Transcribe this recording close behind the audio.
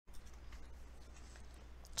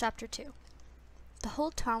Chapter 2. The whole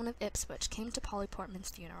town of Ipswich came to Polly Portman's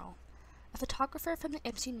funeral. A photographer from the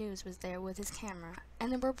Ipsy News was there with his camera,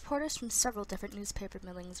 and there were reporters from several different newspaper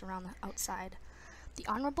millings around the outside. The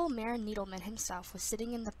Honourable Mayor Needleman himself was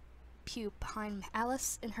sitting in the pew behind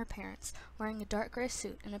Alice and her parents, wearing a dark grey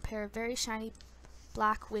suit and a pair of very shiny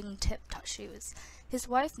black wing-tip shoes. His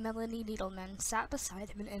wife, Melanie Needleman, sat beside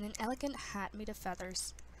him in an elegant hat made of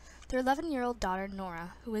feathers. Their 11-year-old daughter,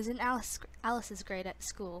 Nora, who was in Alice's grade at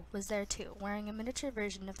school, was there too, wearing a miniature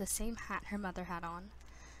version of the same hat her mother had on.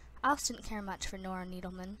 Alice didn't care much for Nora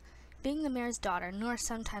Needleman. Being the mayor's daughter, Nora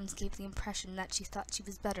sometimes gave the impression that she thought she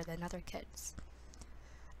was better than other kids.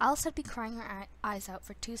 Alice had been crying her eyes out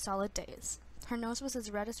for 2 solid days. Her nose was as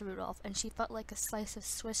red as Rudolph, and she felt like a slice of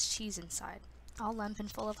Swiss cheese inside, all limp and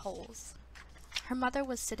full of holes. Her mother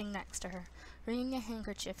was sitting next to her, wringing a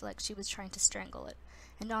handkerchief like she was trying to strangle it,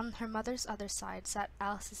 and on her mother's other side sat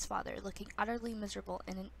Alice's father, looking utterly miserable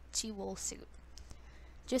in an itchy wool suit.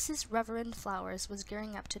 Just as Reverend Flowers was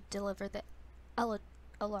gearing up to deliver the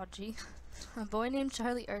eulogy, a boy named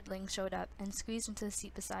Charlie Erdling showed up and squeezed into the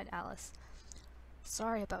seat beside Alice.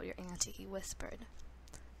 "Sorry about your auntie," he whispered.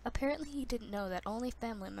 Apparently he didn't know that only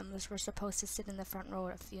family members were supposed to sit in the front row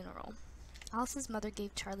at a funeral. Alice's mother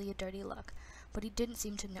gave Charlie a dirty look, but he didn't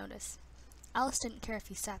seem to notice. Alice didn't care if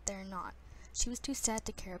he sat there or not. She was too sad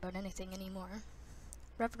to care about anything anymore.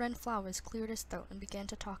 Reverend Flowers cleared his throat and began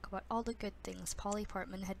to talk about all the good things Polly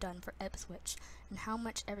Portman had done for Ipswich, and how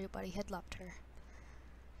much everybody had loved her.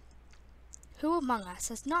 Who among us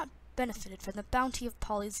has not benefited from the bounty of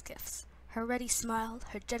Polly's gifts? Her ready smile,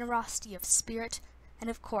 her generosity of spirit, and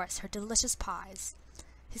of course her delicious pies.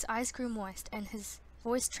 His eyes grew moist, and his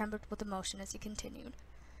voice trembled with emotion as he continued.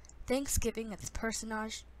 Thanksgiving at the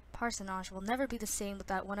parsonage will never be the same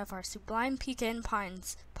without one of our sublime pecan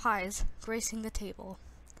pies gracing the table.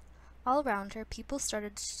 All around her, people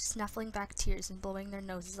started snuffling back tears and blowing their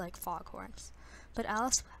noses like foghorns. But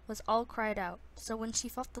Alice was all cried out, so when she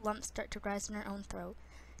felt the lumps start to rise in her own throat,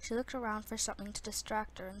 she looked around for something to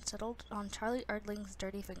distract her and settled on Charlie Erdling's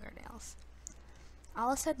dirty fingernails.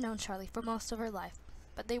 Alice had known Charlie for most of her life,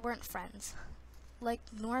 but they weren't friends. Like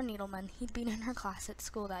Nora Needleman, he'd been in her class at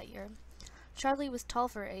school that year. Charlie was tall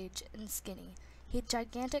for her age and skinny. He had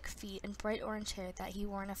gigantic feet and bright orange hair that he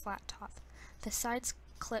wore in a flat top. The sides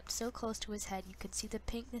clipped so close to his head you could see the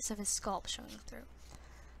pinkness of his scalp showing through.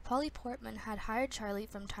 Polly Portman had hired Charlie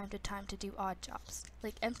from time to time to do odd jobs,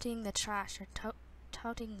 like emptying the trash or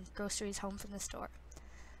touting groceries home from the store.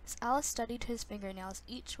 As Alice studied his fingernails,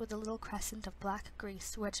 each with a little crescent of black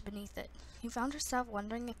grease wedged beneath it, he found herself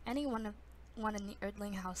wondering if anyone in the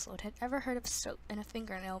Erdling household had ever heard of soap and a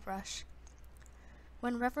fingernail brush.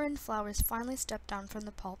 When Reverend Flowers finally stepped down from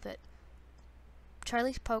the pulpit,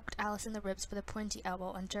 Charlie poked Alice in the ribs with a pointy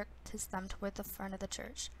elbow and jerked his thumb toward the front of the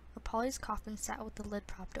church, where Polly's coffin sat with the lid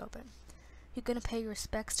propped open. "You gonna pay your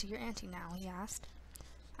respects to your auntie now?" he asked.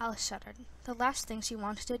 Alice shuddered. The last thing she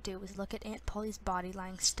wanted to do was look at Aunt Polly's body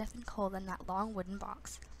lying stiff and cold in that long wooden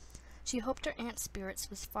box. She hoped her aunt's spirits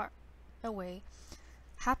was far away,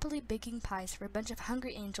 happily baking pies for a bunch of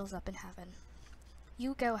hungry angels up in heaven.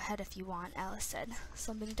 "You go ahead if you want," Alice said,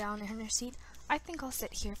 slumping down in her seat. "I think I'll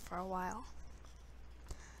sit here for a while."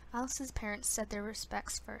 Alice's parents paid the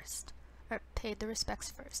respects first,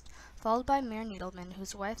 followed by Mayor Needleman,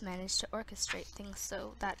 whose wife managed to orchestrate things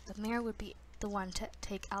so that the mayor would be the one to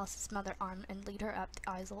take Alice's mother's arm and lead her up the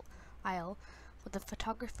aisle, with a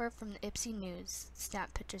photographer from the Ipsy News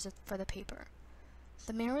snap pictures for the paper.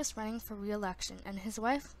 The mayor was running for re-election, and his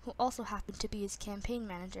wife, who also happened to be his campaign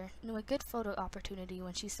manager, knew a good photo opportunity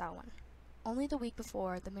when she saw one. Only the week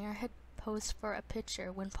before, the mayor had posed for a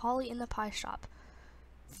picture when Polly in the pie shop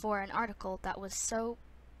for an article that was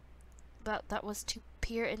to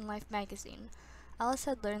appear in Life magazine. Alice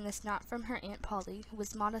had learned this not from her Aunt Polly, who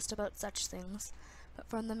was modest about such things, but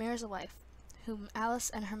from the mayor's wife, whom Alice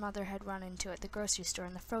and her mother had run into at the grocery store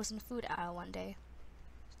in the frozen food aisle one day.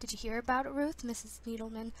 "Did you hear about it, Ruth?" Mrs.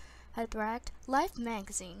 Needleman had bragged. "Life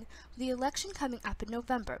magazine, with the election coming up in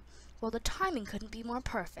November. Well, the timing couldn't be more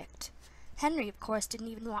perfect. Henry, of course, didn't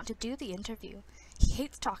even want to do the interview. He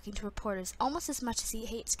hates talking to reporters almost as much as he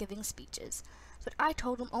hates giving speeches. But I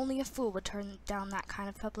told him only a fool would turn down that kind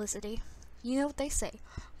of publicity. You know what they say,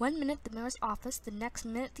 one minute the mayor's office, the next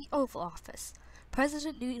minute the Oval Office.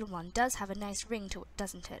 President Needleman does have a nice ring to it,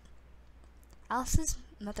 doesn't it?" Alice's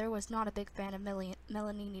mother was not a big fan of Melanie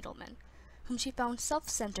Needleman, whom she found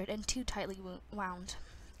self-centered and too tightly wound.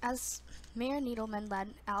 As Mayor Needleman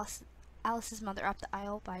led Alice's mother up the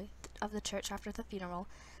aisle of the church after the funeral,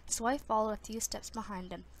 his wife followed a few steps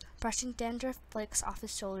behind him, brushing dandruff flakes off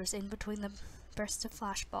his shoulders in between the bursts of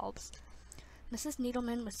flash bulbs. Mrs.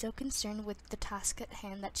 Needleman was so concerned with the task at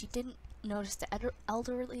hand that she didn't notice the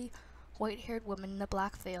elderly, white-haired woman in the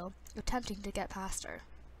black veil attempting to get past her.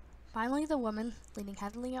 Finally, the woman, leaning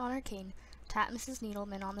heavily on her cane, tapped Mrs.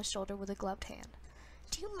 Needleman on the shoulder with a gloved hand.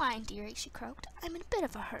 "Do you mind, dearie?" she croaked. "I'm in a bit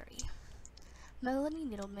of a hurry." Melanie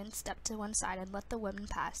Needleman stepped to one side and let the woman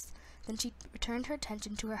pass. Then she returned her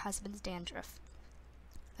attention to her husband's dandruff.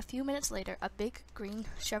 A few minutes later, a big green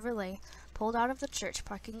Chevrolet pulled out of the church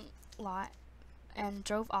parking lot and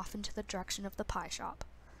drove off into the direction of the pie shop.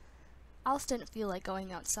 Alice didn't feel like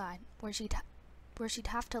going outside, where she'd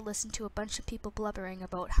have to listen to a bunch of people blubbering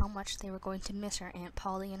about how much they were going to miss her Aunt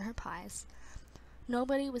Polly and her pies.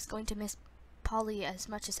 Nobody was going to miss Polly as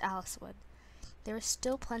much as Alice would. There were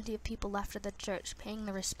still plenty of people left at the church, paying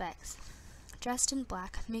their respects, dressed in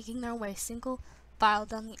black, making their way single file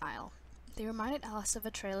down the aisle. They reminded Alice of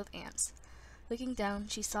a trail of ants. Looking down,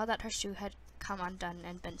 she saw that her shoe had come undone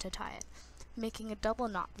and bent to tie it, making a double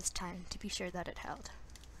knot this time to be sure that it held.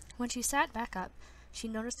 When she sat back up, she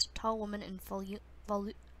noticed a tall woman in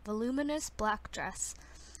voluminous black dress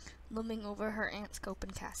looming over her aunt's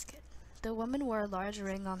open casket. The woman wore a large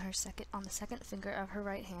ring on the second finger of her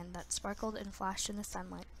right hand that sparkled and flashed in the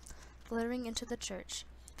sunlight, filtering into the church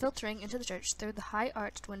through the high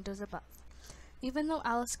arched windows above. Even though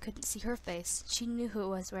Alice couldn't see her face, she knew who it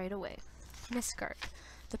was right away. Miss Girk,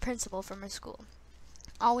 the principal from her school.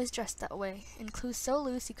 Always dressed that way, and clothes so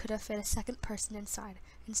loose he could have fit a second person inside,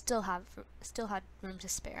 and still had room to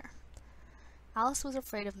spare. Alice was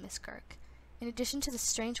afraid of Miss Girk. In addition to the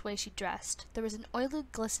strange way she dressed, there was an oily,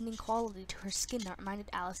 glistening quality to her skin that reminded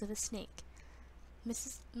Alice of a snake.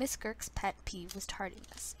 Miss Girk's pet peeve was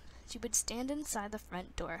tardiness. She would stand inside the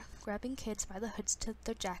front door, grabbing kids by the hoods to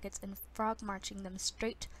their jackets and frog-marching them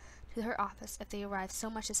straight to her office if they arrived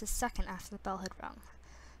so much as a second after the bell had rung.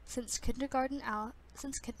 Since kindergarten,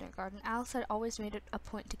 Alice had always made it a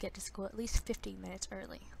point to get to school at least 15 minutes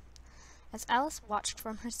early. As Alice watched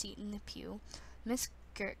from her seat in the pew, Miss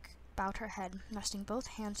Girk bowed her head, resting both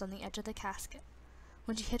hands on the edge of the casket.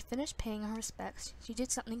 When she had finished paying her respects, she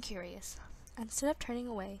did something curious. Instead of turning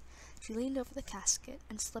away, she leaned over the casket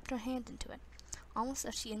and slipped her hand into it, almost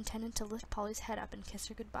as if she intended to lift Polly's head up and kiss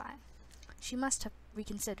her goodbye. She must have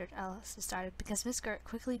reconsidered, Alice decided, because Miss Girk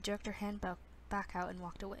quickly jerked her hand back out and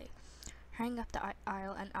walked away, hurrying up the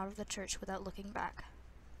aisle and out of the church without looking back.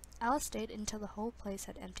 Alice stayed until the whole place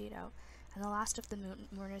had emptied out, and the last of the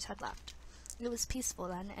mourners had left. It was peaceful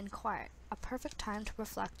then, and quiet, a perfect time to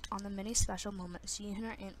reflect on the many special moments she and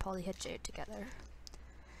her Aunt Polly had shared together.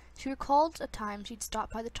 She recalled a time she'd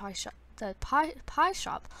stopped by the pie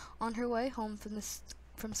shop on her way home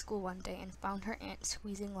from school one day and found her aunt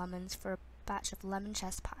squeezing lemons for a batch of lemon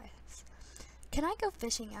chess pies. "Can I go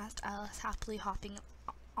fishing?" asked Alice, happily hopping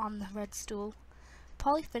on the red stool.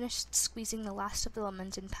 Polly finished squeezing the last of the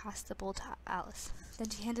lemons and passed the bowl to Alice. Then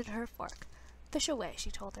she handed her a fork. "Fish away,"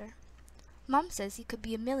 she told her. "Mom says you could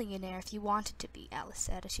be a millionaire if you wanted to be," Alice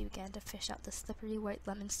said as she began to fish out the slippery white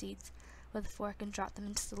lemon seeds with a fork and drop them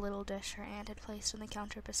into the little dish her aunt had placed on the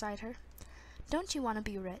counter beside her. "Don't you want to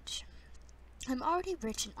be rich?" "I'm already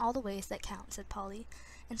rich in all the ways that count," said Polly,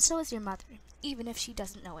 "and so is your mother, even if she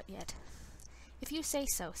doesn't know it yet." "If you say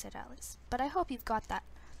so," said Alice, "but I hope you've got that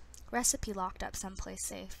recipe locked up someplace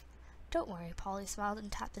safe." "Don't worry," Polly smiled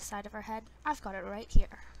and tapped the side of her head. "I've got it right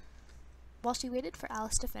here." While she waited for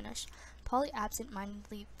Alice to finish, Polly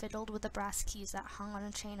absent-mindedly fiddled with the brass keys that hung on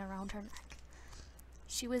a chain around her neck.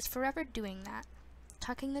 She was forever doing that,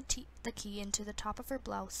 tucking the key into the top of her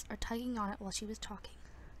blouse or tugging on it while she was talking.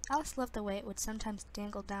 Alice loved the way it would sometimes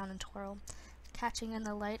dangle down and twirl, catching in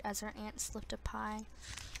the light as her aunt slipped a pie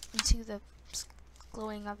into the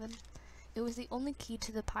glowing oven. It was the only key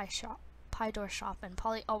to the pie door shop, and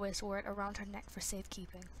Polly always wore it around her neck for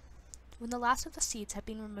safekeeping. When the last of the seeds had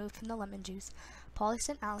been removed from the lemon juice, Polly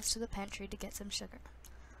sent Alice to the pantry to get some sugar.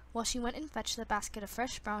 While she went and fetched the basket of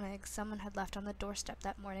fresh brown eggs someone had left on the doorstep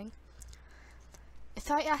that morning.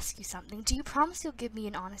 "If I ask you something, do you promise you'll give me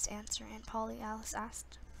an honest answer, Aunt Polly?" Alice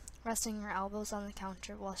asked, resting her elbows on the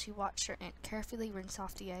counter while she watched her aunt carefully rinse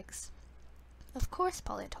off the eggs. "Of course,"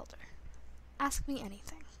 Polly told her. "Ask me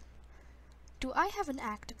anything." "Do I have an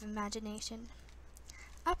active imagination?"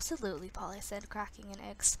 "Absolutely," Polly said, cracking an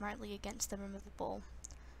egg smartly against the rim of the bowl.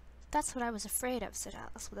 "That's what I was afraid of," said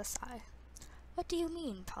Alice with a sigh. "What do you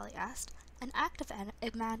mean?" Polly asked. "An active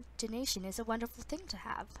imagination is a wonderful thing to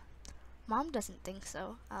have." "Mom doesn't think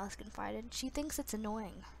so," Alice confided. "She thinks it's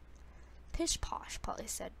annoying." "Pish-posh," Polly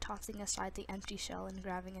said, tossing aside the empty shell and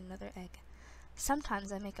grabbing another egg.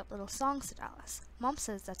 "Sometimes I make up little songs," said Alice. "Mom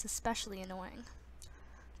says that's especially annoying."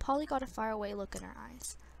 Polly got a faraway look in her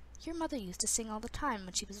eyes. Your mother used to sing all the time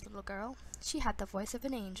when she was a little girl. She had the voice of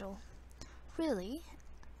an angel." "Really?"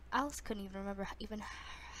 Alice couldn't even remember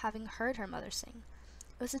having heard her mother sing.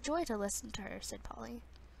 "It was a joy to listen to her," said Polly.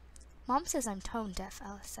 "Mom says I'm tone deaf,"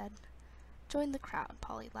 Alice said. "Join the crowd,"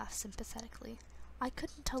 Polly laughed sympathetically. "I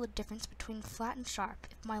couldn't tell the difference between flat and sharp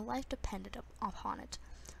if my life depended upon it.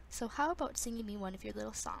 So how about singing me one of your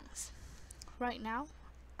little songs?" "Right now?"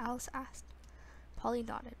 Alice asked. Polly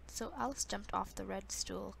nodded, so Alice jumped off the red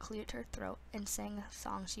stool, cleared her throat, and sang a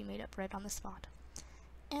song she made up right on the spot.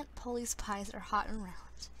 "Aunt Polly's pies are hot and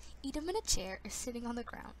round. Eat 'em in a chair or sitting on the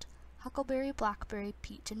ground. Huckleberry, blackberry,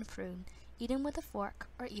 peach, and prune. Eat 'em with a fork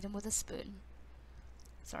or eat 'em with a spoon."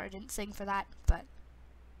 Sorry I didn't sing for that, but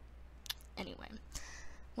anyway.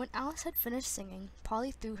 When Alice had finished singing,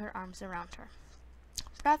 Polly threw her arms around her.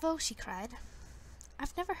 "Bravo!" she cried.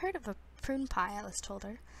 "I've never heard of a prune pie," Alice told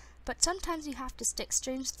her, "but sometimes you have to stick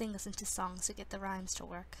strange things into songs to get the rhymes to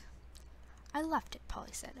work." "I loved it,"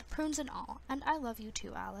 Polly said, "prunes and all, and I love you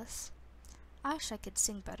too, Alice." "I wish I could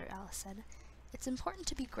sing better," Alice said. "It's important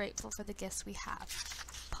to be grateful for the gifts we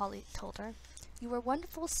have," Polly told her. "You are a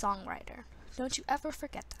wonderful songwriter. Don't you ever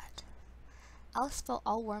forget that." Alice felt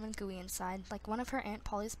all warm and gooey inside, like one of her Aunt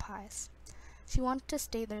Polly's pies. She wanted to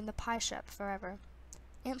stay there in the pie shop forever.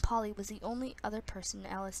 Aunt Polly was the only other person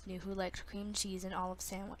Alice knew who liked cream cheese and olive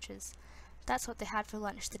sandwiches. That's what they had for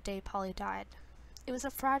lunch the day Polly died. It was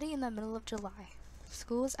a Friday in the middle of July.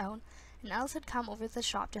 School was out, and Alice had come over to the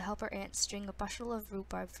shop to help her aunt string a bushel of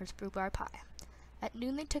rhubarb for rhubarb pie. At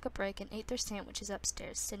noon they took a break and ate their sandwiches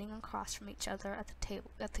upstairs, sitting across from each other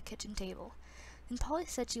at the kitchen table. Then Polly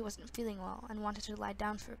said she wasn't feeling well and wanted to lie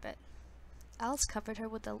down for a bit. Alice covered her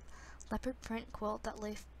with the leopard print quilt that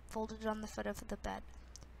lay folded on the foot of the bed,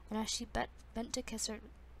 and as she bent to kiss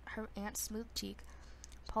her aunt's smooth cheek,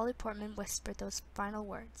 Polly Portman whispered those final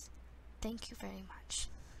words, "Thank you very much."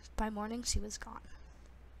 By morning she was gone.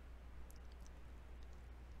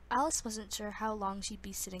 Alice wasn't sure how long she'd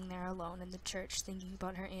be sitting there alone in the church thinking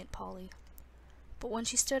about her Aunt Polly. But when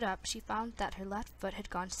she stood up, she found that her left foot had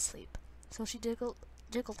gone to sleep, so she jiggled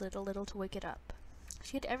it a little to wake it up.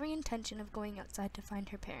 She had every intention of going outside to find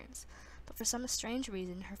her parents, but for some strange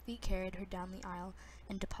reason her feet carried her down the aisle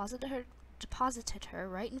and deposited her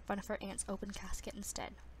right in front of her aunt's open casket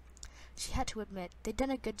instead. She had to admit, they'd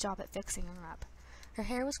done a good job at fixing her up. Her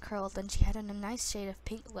hair was curled and she had on a nice shade of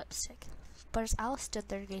pink lipstick. But as Alice stood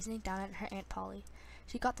there gazing down at her Aunt Polly,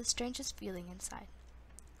 she got the strangest feeling inside.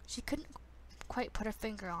 She couldn't quite put her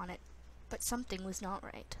finger on it, but something was not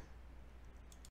right.